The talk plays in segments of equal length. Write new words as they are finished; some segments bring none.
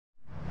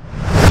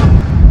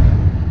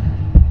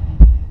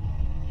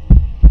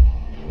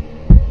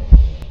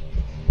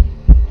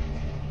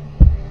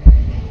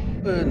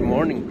Good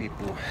morning,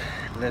 people.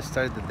 Let's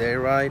start the day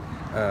right.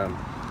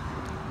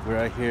 We're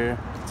out here.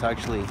 It's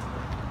actually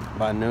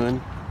by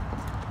noon.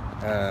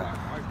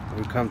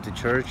 We come to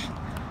church,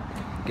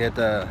 get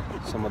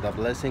some of the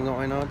blessing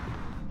going on.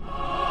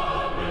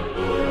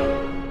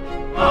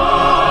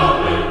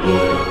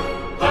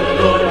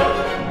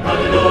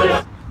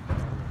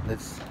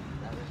 Let's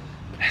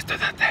do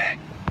that thing.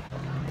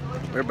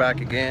 We're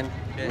back again.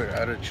 We're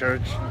out of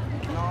church.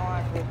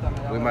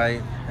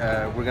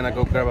 We're gonna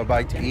go grab a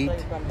bite to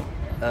eat.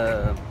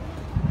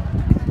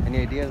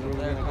 Any ideas where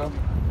we're gonna go?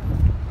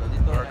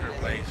 Burger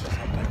place or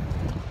something.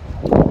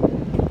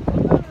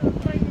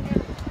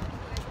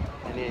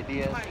 Any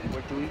ideas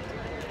where to eat?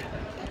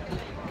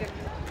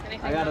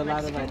 I got a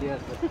lot of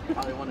ideas, but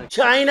probably want to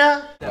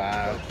China?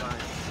 Wow.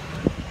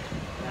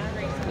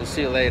 We'll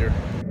see you later.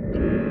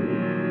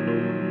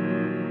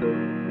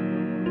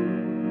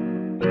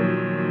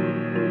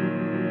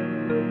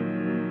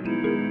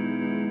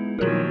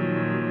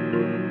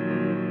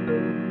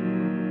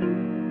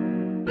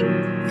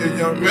 If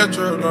young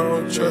Metro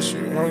don't trust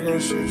you, I'm gonna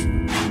shoot you.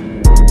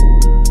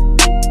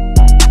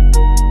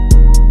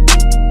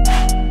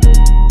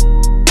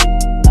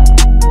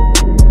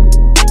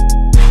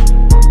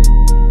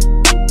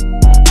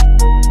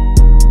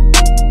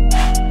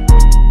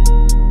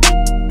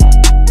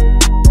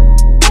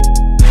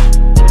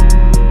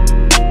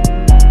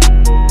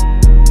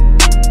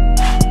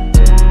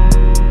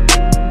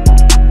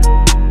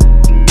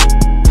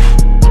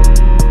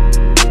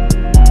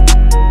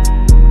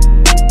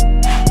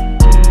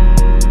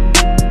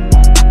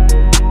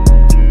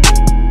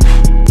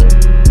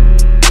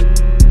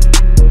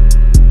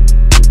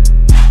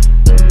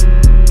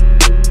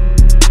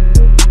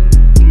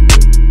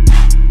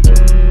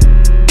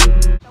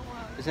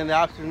 It's in the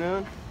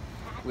afternoon.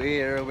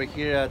 We're over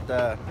here at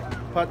the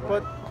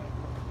putt-putt.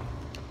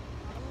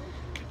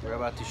 We're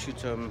about to shoot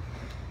some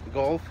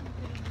golf.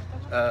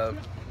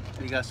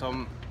 We got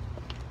some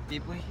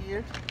people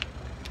here.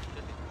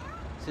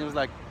 Seems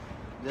like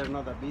they're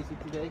not that busy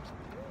today.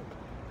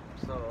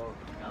 So,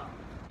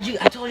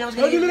 I told you I was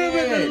gonna get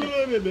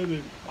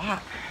it. Wow.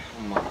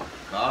 Oh my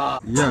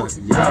god. Yeah.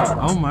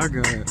 Oh my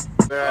god.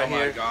 We're out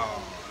here.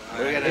 God.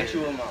 We're gonna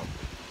chew them out.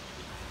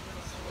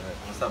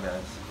 What's up,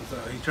 guys? So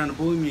he's trying to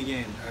bully me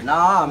again.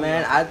 Nah,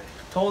 man. I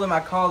told him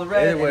I called the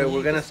red. Anyway,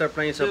 we're gonna start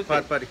playing some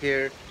putt-putt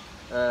here.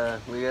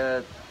 We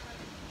got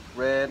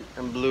red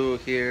and blue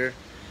here.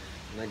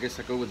 And I guess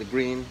I go with the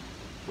green,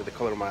 with the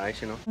color of my eyes,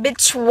 you know.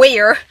 Bitch,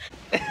 where?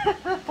 He ain't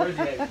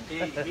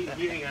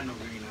got no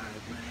green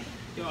eyes, man.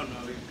 Y'all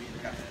know he's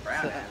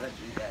brown eyes.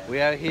 We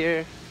out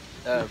here.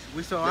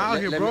 We so out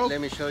here, bro. Let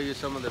me show you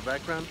some of the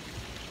background.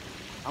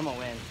 I'm gonna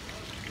win.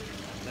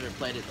 Never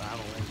played it, but I'm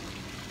gonna win.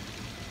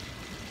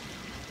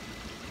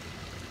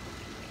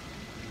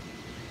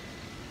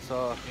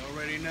 So You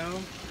already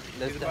know.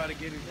 He's about to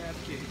get his ass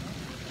kicked.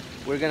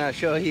 we're gonna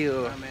show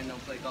you My man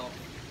don't play golf.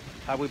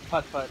 how we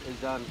putt-putt is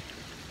done.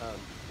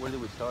 Where do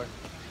we start?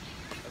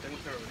 I think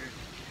we'll start over here.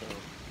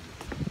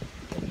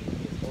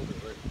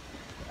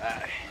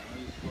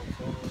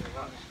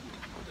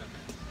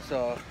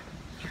 So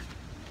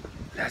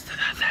let's do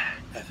that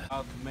thing.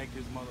 How to make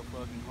this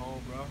motherfucking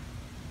hole, bro.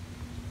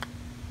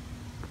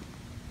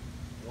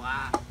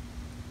 Wow.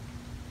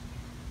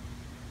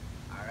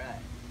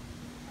 Alright.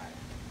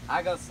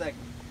 I go second.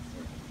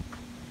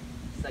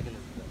 Second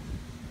is the best.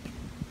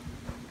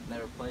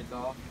 Never played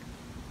golf.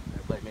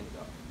 Never played mini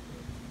golf.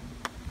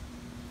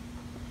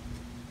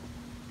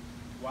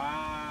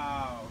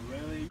 Wow,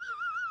 really?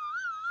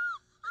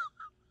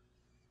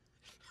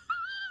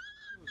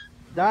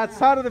 That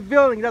side of the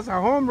building, that's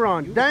a home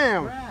run.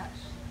 Damn. Trash.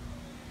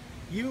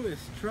 You is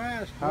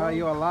trash, bro. How are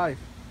you alive?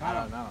 I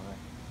don't know, man.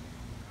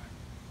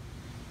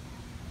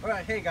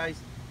 Alright, hey guys,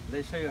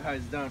 let's show you how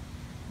it's done.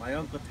 My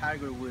uncle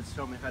Tiger Woods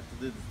showed me how to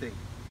do this thing.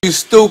 You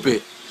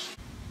stupid.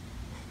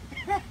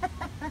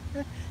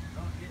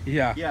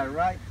 Yeah. Yeah,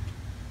 right?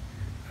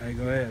 Hey,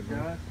 go ahead, bro.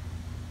 Yeah.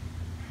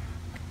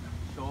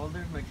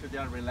 Shoulders, make sure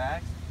they're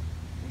relaxed.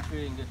 Make sure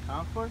you're in good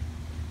comfort.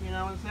 You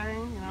know what I'm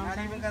saying? You know what I'm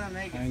saying? Not even gonna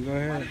make it. Hey, go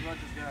ahead. Might as well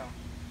just go.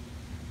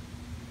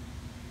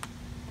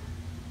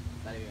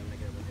 Not even gonna make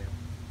it over here.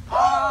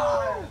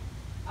 Oh!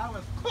 I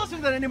was closer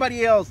than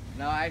anybody else.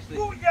 No, actually,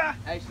 Booyah!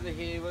 actually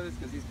he was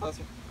because he's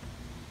closer.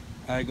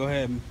 All right, go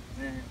ahead.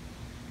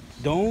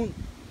 Don't.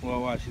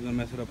 Well, watch. She's gonna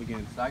mess it up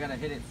again. So I gotta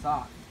hit it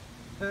soft.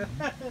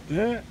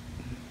 Yeah.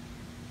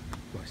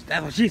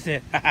 That's what she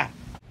said.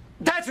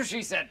 That's what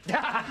she said.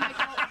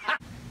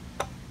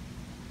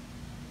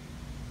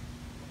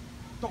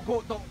 Don't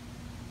go, don't.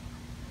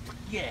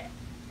 Yeah.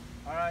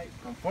 Alright,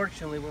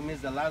 unfortunately we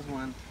missed the last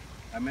one.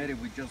 I made it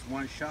with just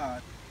one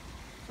shot.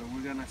 So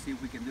we're gonna see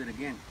if we can do it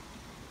again.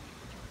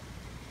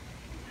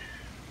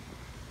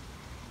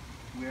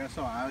 We are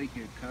so out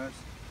here, cuz.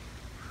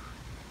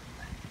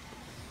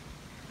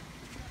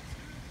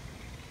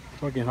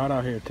 Fucking hot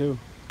out here too.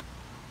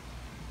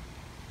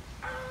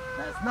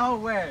 That's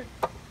nowhere.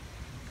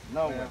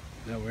 Nowhere.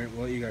 Yeah,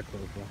 what you got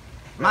close, bro?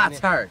 My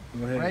turn.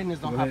 Go ahead. Rain is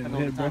don't Go happen ahead, all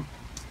the hit it, bro.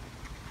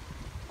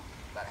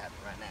 About to happen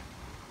right now.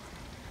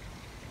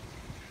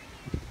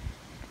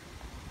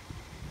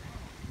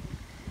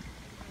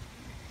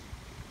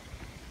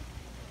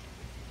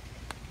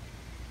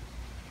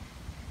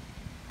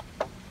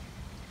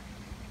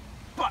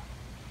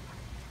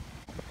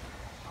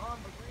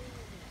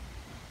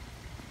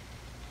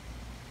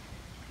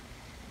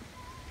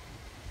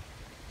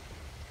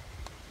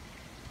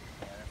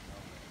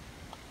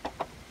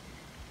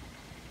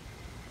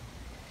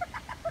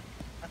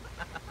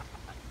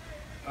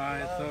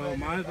 Alright, so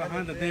mine's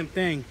behind the damn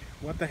thing.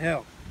 What the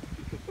hell?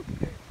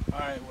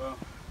 Alright, well,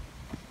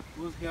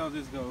 we'll see how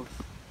this goes.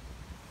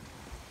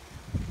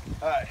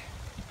 Alright,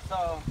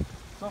 so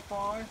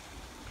far,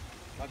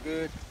 not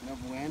good, no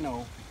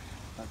bueno.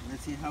 But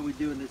let's see how we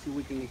do it. Let's see if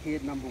we can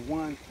hit number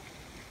one.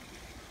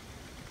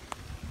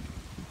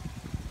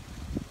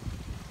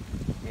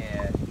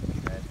 Yeah.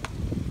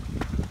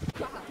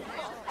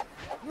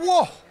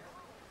 Whoa!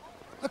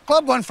 The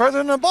club went further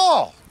than the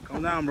ball.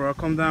 Calm down, bro.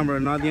 Calm down, bro.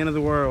 Not the end of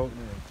the world.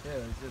 Yeah,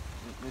 it's just,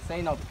 this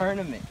ain't no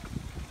tournament.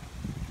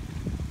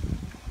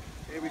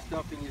 Every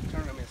stop in your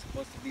tournament is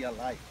supposed to be a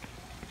life.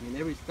 I mean,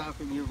 every stop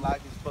in your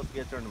life is supposed to be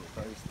a tournament.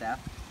 Every step.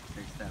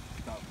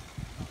 Stop.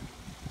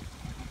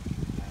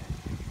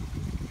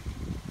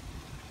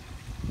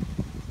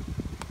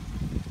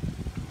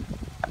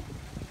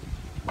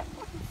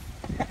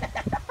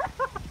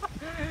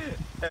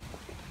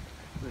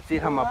 Let's see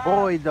how my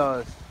boy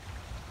does.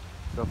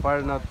 So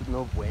far, no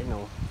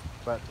bueno,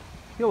 but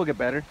he will get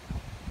better.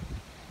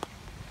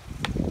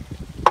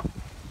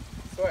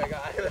 Swear to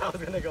God, that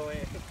was gonna go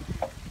in.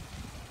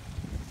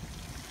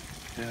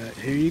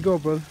 Here you go,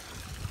 brother.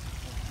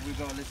 Here we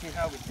go. Let's see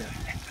how we do.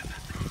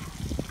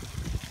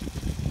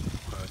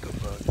 What the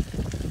fuck?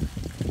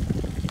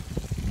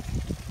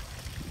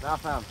 Now,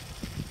 fam.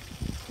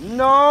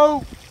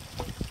 No!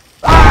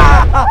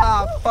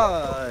 Ah!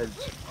 Fudge!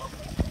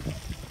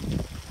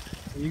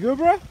 You good,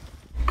 bro?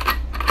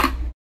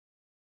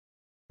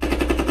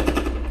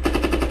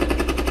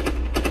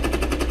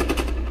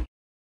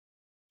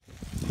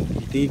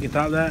 You think you can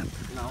top that?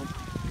 No.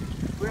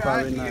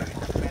 Probably not.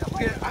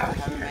 I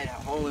haven't made a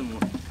hole in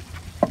one.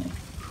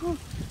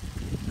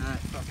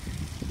 Alright, fuck.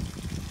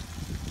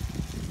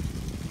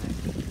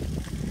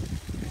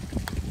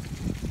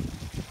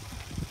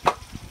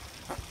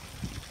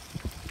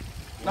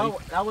 No,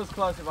 that was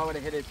close if I would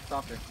have hit it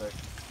softer, but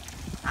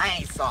I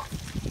ain't soft.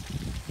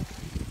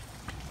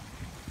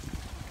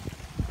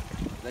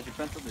 Is that your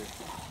pencil, dude?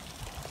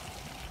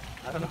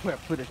 I don't know where I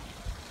put it.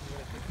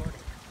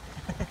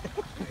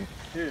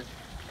 Here.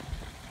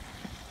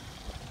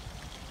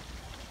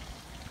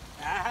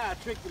 Ah, I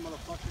tricked you,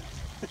 motherfucker.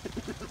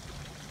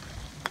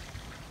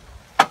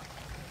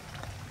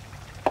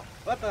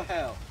 What the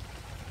hell?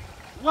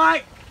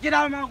 What? Get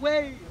out of my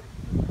way!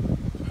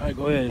 Alright,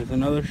 go ahead. It's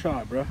another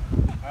shot, bro.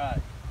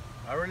 Alright.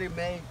 I already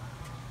made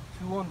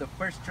two on the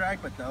first track,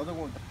 but the other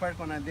one, the first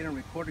one I didn't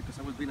record it because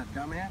I was being a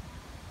dumbass.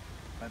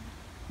 But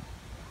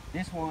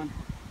this one,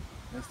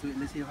 let's do it.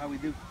 Let's see how we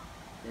do.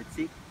 Let's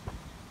see.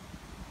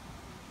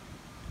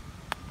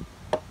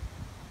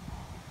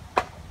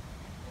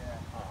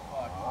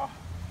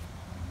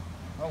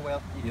 Oh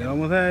well. You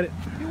almost had it.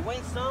 You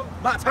win some,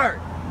 my turn.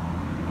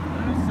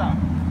 Lose some.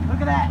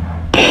 Look at that.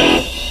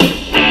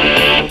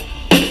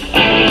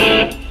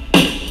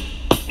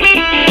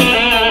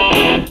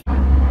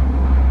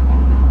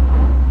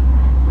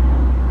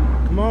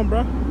 Come on, bro.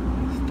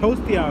 It's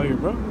toasty out here,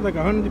 bro. It's like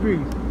 100 degrees.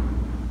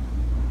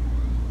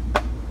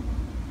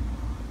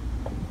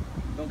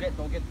 Don't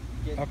get.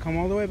 I'll come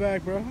all the way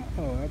back, bro.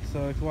 Oh, that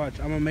sucks. Watch.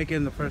 I'm gonna make it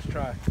in the first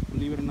try.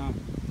 Believe it or not.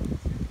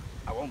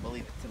 I won't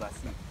believe it till I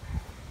see.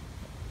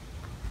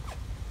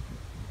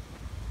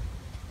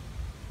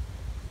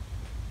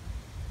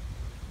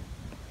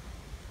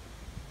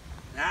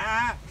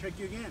 Ah, trick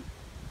you again.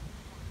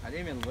 I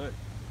didn't even look.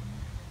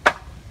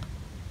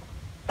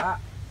 Ah,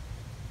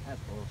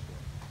 that's bullshit.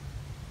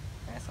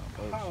 That's some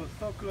bullshit. Oh,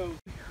 so close.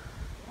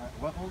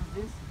 What hole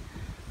is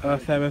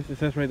this? 7. It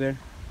says right there.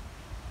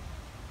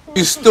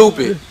 You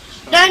stupid.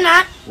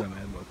 Alright,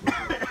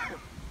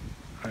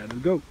 let's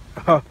go.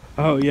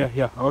 Oh,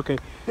 yeah. Okay.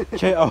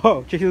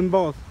 Chasing the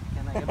balls.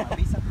 Can I get my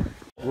visa?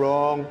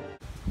 Wrong.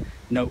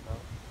 Nope.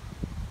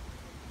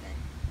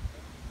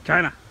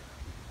 China.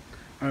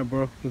 Alright,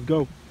 bro. Let's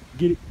go.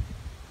 Get it.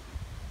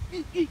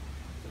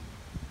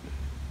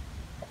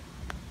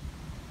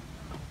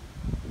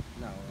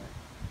 No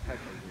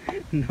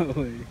way. No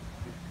way.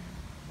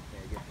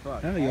 Yeah, get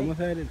fucked. Oh, you almost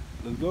had it.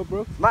 Let's go,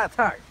 bro. My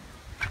turn.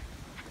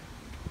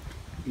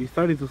 You're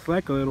starting to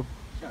slack a little.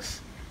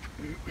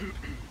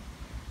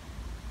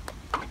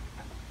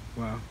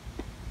 Wow.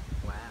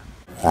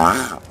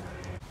 Wow.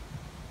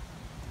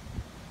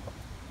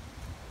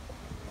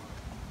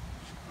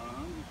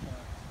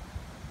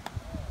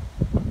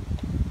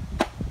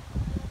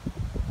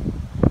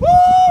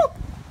 Woo!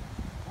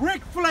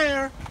 Ric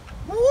Flair!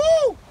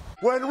 Woo!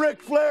 When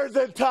Ric Flair's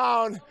in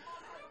town,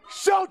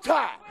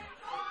 showtime.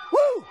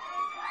 Woo!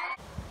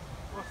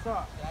 What's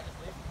up?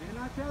 Didn't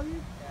I tell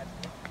you?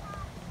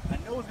 I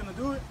know it's gonna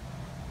do it.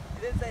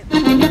 You didn't say that.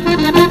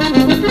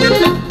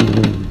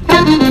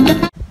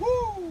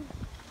 Woo!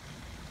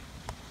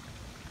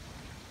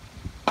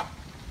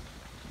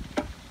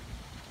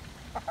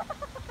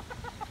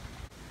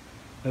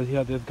 Let's see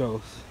how this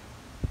goes.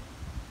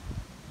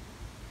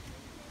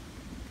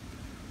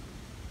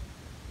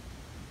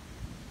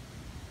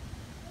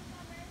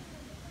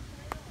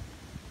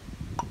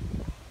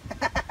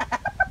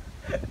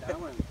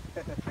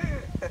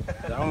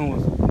 That one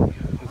was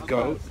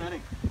go.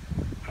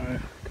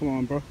 Alright, come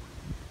on, bro.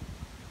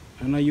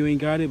 I know you ain't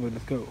got it, but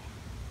let's go.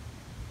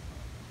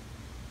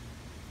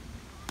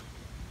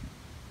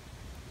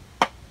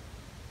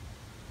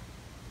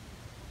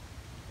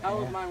 How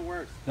was mine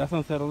worse? That's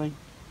unsettling.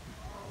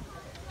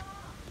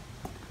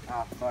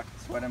 Ah, fuck.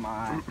 Sweat in my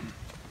eye.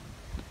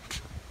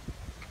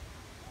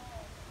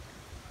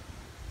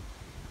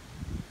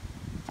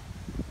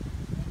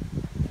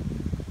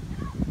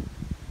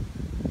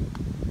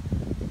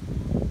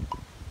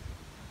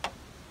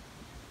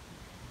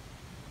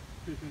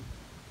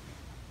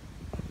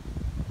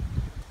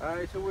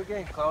 Alright, so we're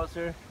getting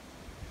closer.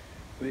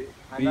 We,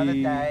 Another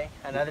day,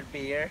 another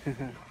beer.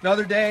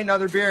 Another day,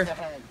 another beer.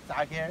 It's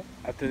out here.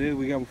 After this,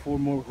 we got 4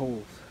 more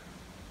holes.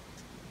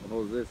 What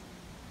hole is this?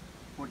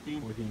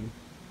 14. 14.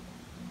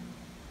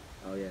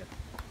 Oh, yeah.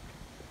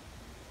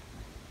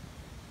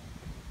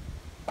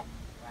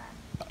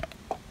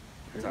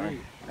 Alright.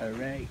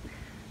 Alright.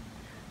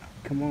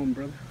 Come on,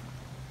 brother.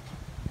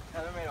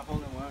 Haven't made a hole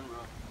in one, bro.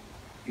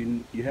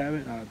 You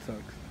haven't? Oh, it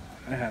sucks.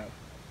 I have.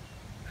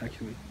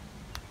 Actually.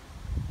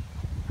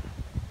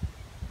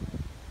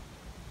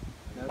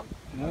 Nope.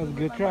 That was a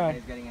good try.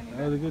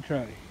 That was a good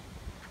try.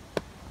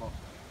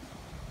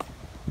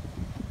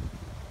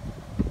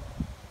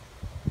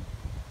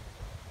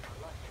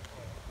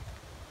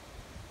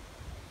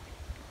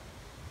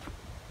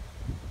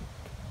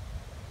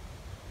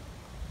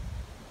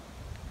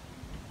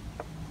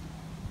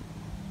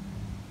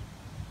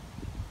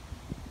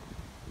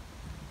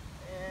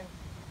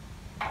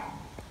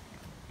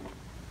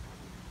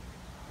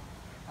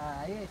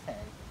 Yes, hey.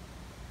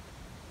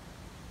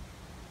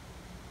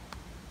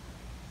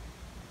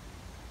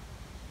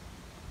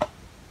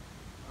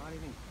 Not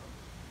even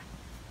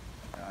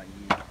close.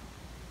 Yeah.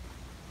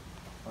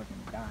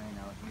 Fucking dying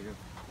out here.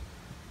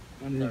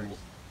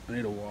 I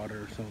need a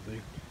water or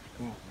something.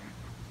 Come on.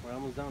 We're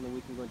almost done, then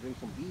we can go drink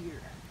some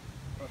beer.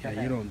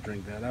 Yeah, you don't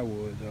drink that. I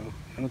would, though.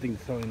 I don't think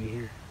there's so any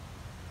here.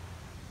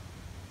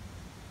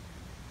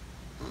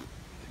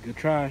 It's a good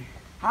try.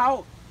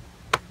 How?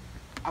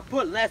 I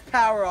put less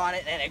power on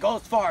it and it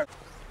goes far.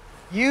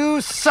 You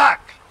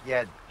suck,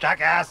 you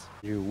jackass.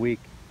 You're weak.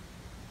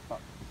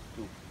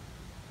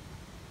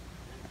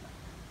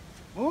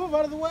 Move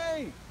out of the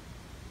way.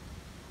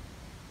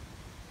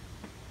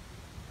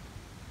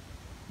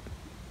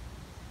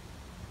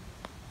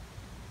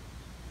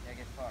 Yeah,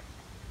 get fucked.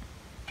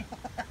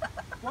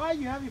 Why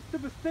you have your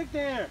stupid stick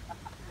there?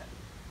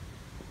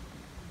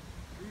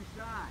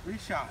 Reshot.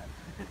 Reshot.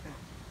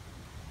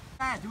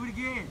 Ah, do it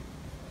again.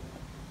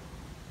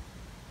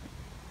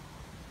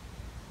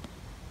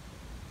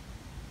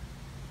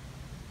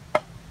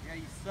 Yeah,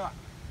 you suck.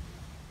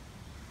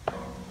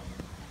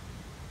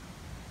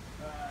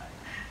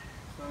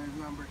 So here's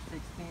number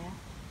 16.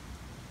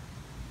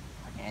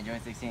 I can't join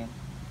 16.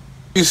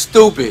 You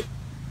stupid.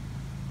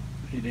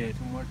 He did.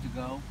 2 more to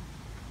go.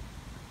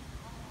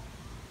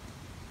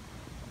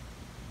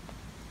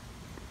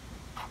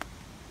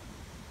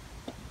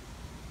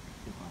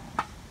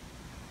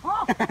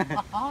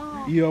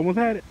 You almost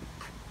had it.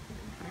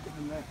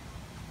 I'm gonna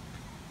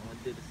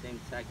do the same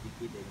tactic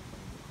we did in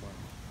front of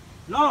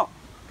the No! corner.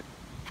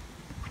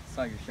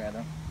 Saw your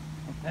shadow.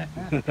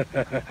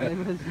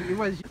 it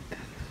was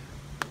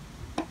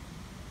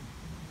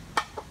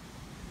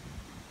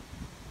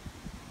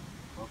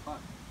well,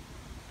 fuck.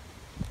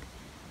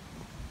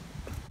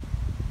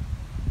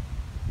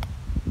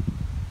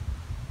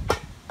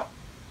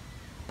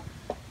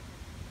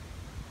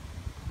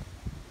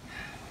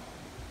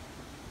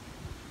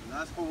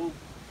 Last hole.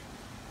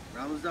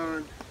 Round's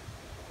done.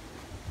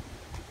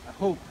 I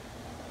hope.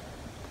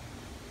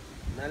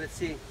 Now let's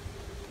see.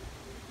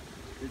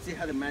 Let's see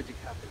how the magic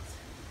happens.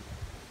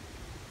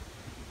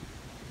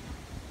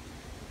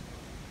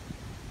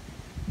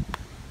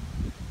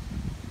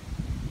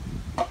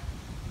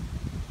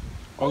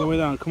 All the way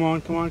down. Come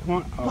on, come on, come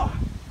on. Oh.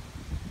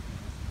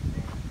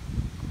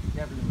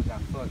 Definitely we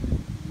got fucked.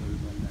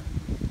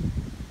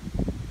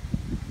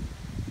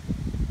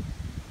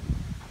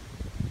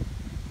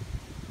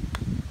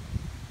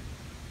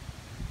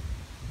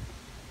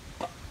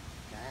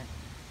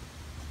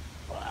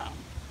 Wow.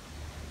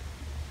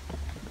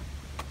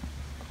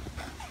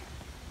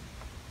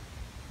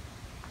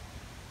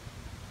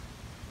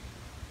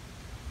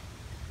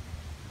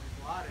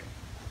 Water.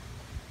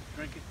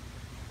 Drink it.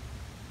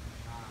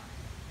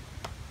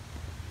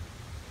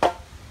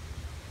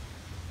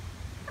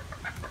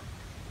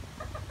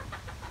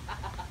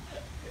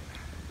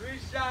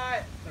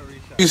 Reshot.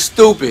 You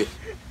stupid.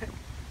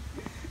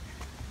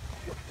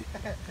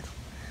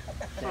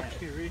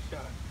 Fucking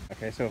reshot.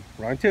 Okay, so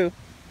round 2.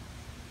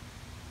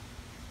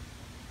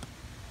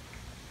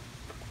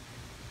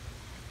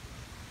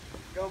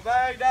 Go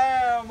back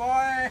down,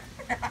 boy.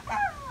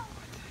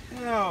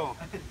 No.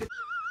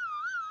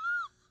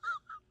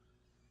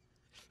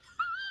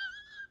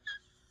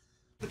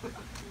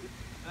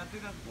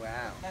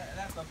 Wow.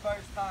 That's the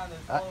first time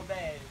this whole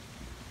day.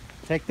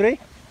 Take 3.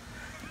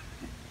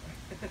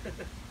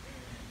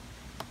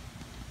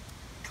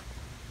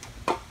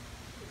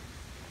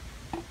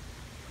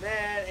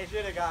 Man, it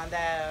should have gone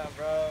down,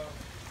 bro.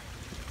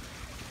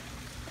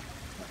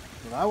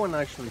 Well, I want to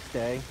actually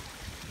stay.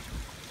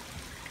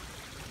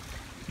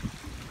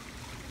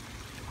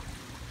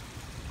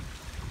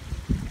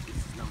 This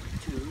is number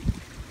 2.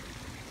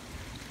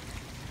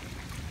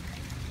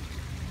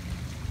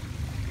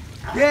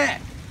 Yeah!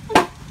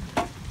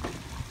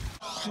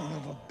 Son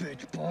of a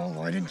bitch, Ball.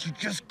 Why didn't you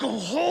just go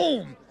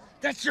home?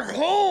 That's your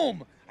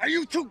home! Are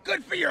you too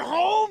good for your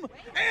home?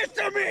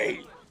 Answer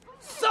me!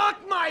 Suck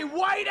my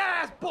white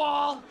ass,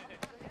 Ball!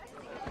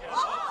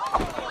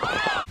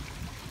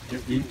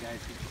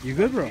 You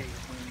good, bro?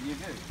 You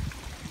good?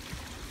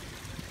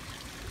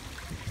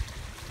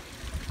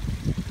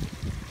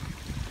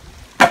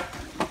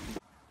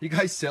 You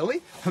guys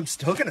silly? I'm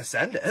still gonna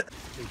send it.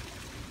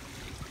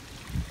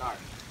 Sorry.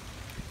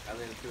 I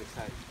think I'm too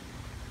excited.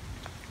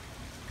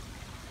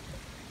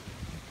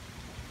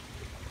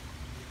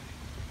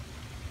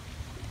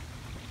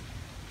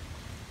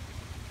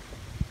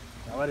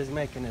 Now what is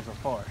making it for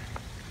 4?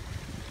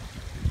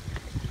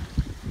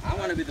 I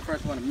want to be the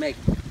first one to make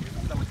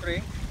it. Number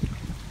 3.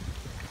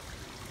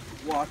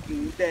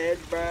 Walking Dead,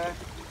 bruh.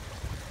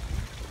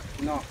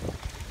 No.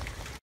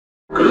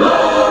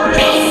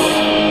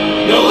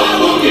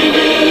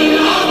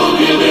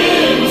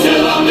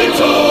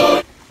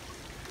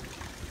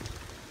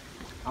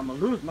 I'ma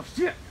lose my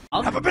shit.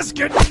 Have a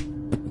biscuit! I'm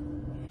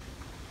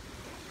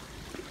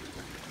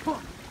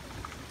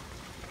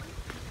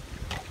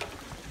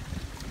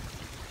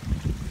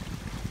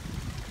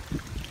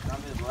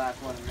just the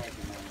last one to make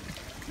it, man.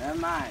 Never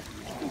mind.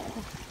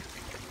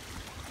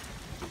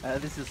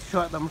 This is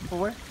shot number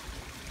 4.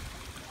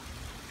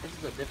 This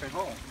is a different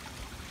hole.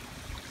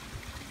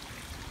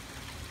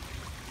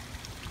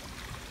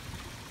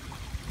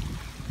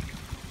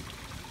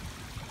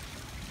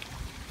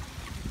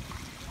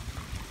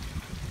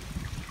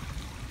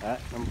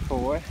 Alright, number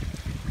 4. It's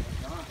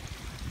gone.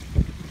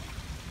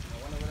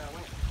 I wonder where that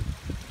went.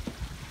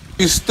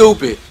 You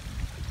stupid.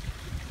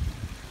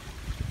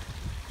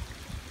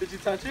 Did you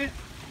touch it?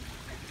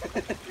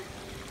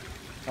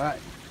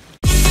 Alright.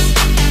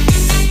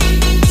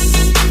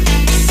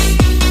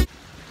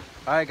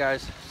 Alright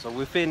guys, so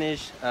we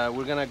finished.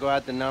 We're gonna go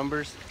at the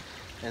numbers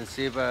and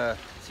see if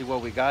see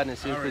what we got and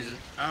see if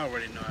I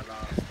already know I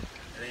lost.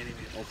 It ain't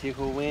even. and see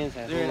who wins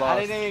and Dude, who I lost.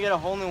 didn't even get a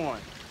hole in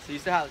one. So you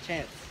still have a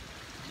chance.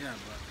 Yeah,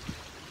 but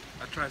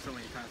I tried so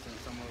many times and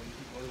some of them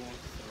other ones.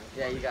 So.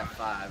 Yeah, you got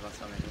 5 on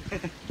something.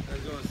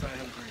 Let's go inside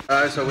him.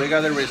 Alright, so we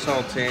got the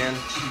results in.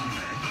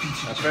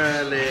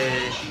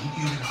 Apparently,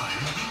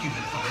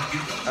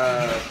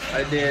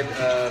 I did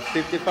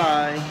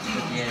 55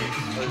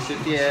 with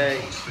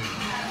 58.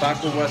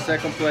 Paco was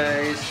second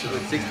place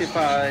with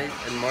 65,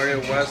 and Mario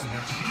was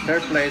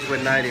third place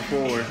with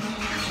 94.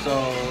 So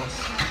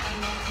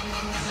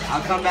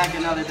I'll come back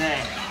another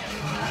day.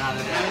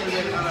 Another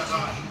day.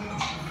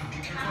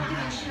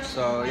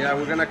 So yeah,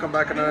 we're gonna come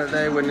back another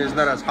day when it's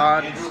not as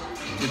hot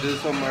to do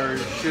some more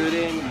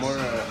shooting, more.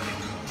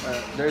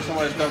 There's some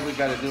more stuff we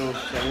gotta do,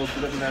 so we'll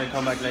definitely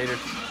come back later.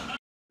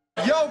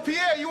 Yo,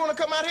 Pierre, you wanna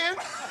come out here?